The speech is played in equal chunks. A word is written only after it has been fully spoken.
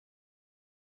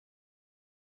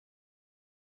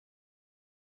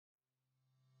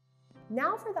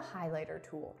Now for the highlighter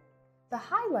tool. The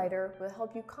highlighter will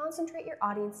help you concentrate your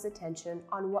audience's attention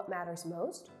on what matters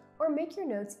most or make your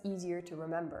notes easier to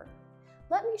remember.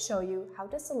 Let me show you how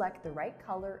to select the right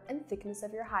color and thickness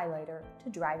of your highlighter to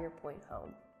drive your point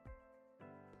home.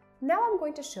 Now I'm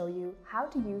going to show you how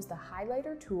to use the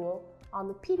highlighter tool on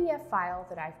the PDF file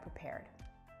that I've prepared.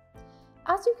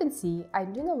 As you can see,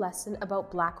 I'm doing a lesson about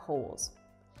black holes.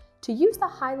 To use the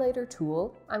highlighter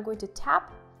tool, I'm going to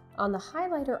tap on the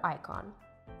highlighter icon.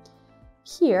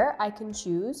 Here I can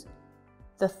choose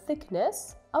the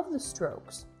thickness of the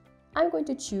strokes. I'm going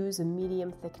to choose a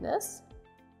medium thickness.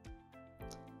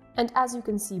 And as you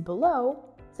can see below,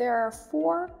 there are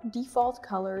 4 default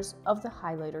colors of the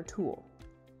highlighter tool.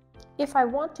 If I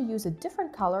want to use a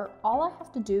different color, all I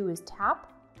have to do is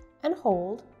tap and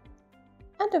hold,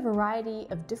 and a variety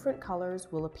of different colors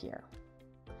will appear.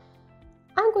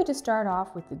 I'm going to start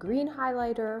off with the green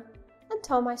highlighter and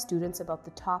tell my students about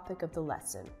the topic of the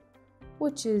lesson,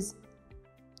 which is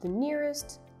the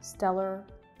nearest stellar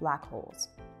black holes.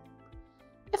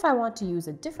 If I want to use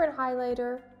a different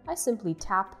highlighter, I simply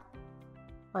tap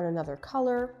on another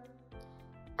color,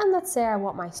 and let's say I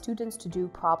want my students to do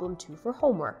problem 2 for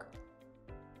homework.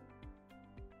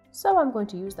 So I'm going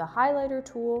to use the highlighter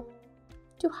tool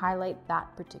to highlight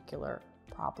that particular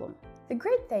problem. The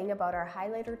great thing about our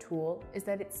highlighter tool is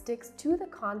that it sticks to the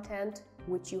content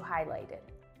which you highlighted.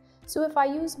 So if I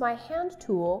use my hand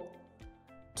tool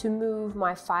to move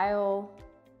my file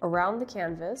around the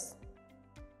canvas,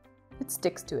 it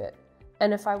sticks to it.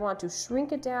 And if I want to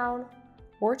shrink it down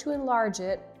or to enlarge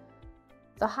it,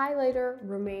 the highlighter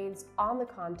remains on the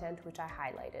content which I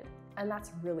highlighted, and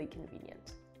that's really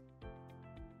convenient.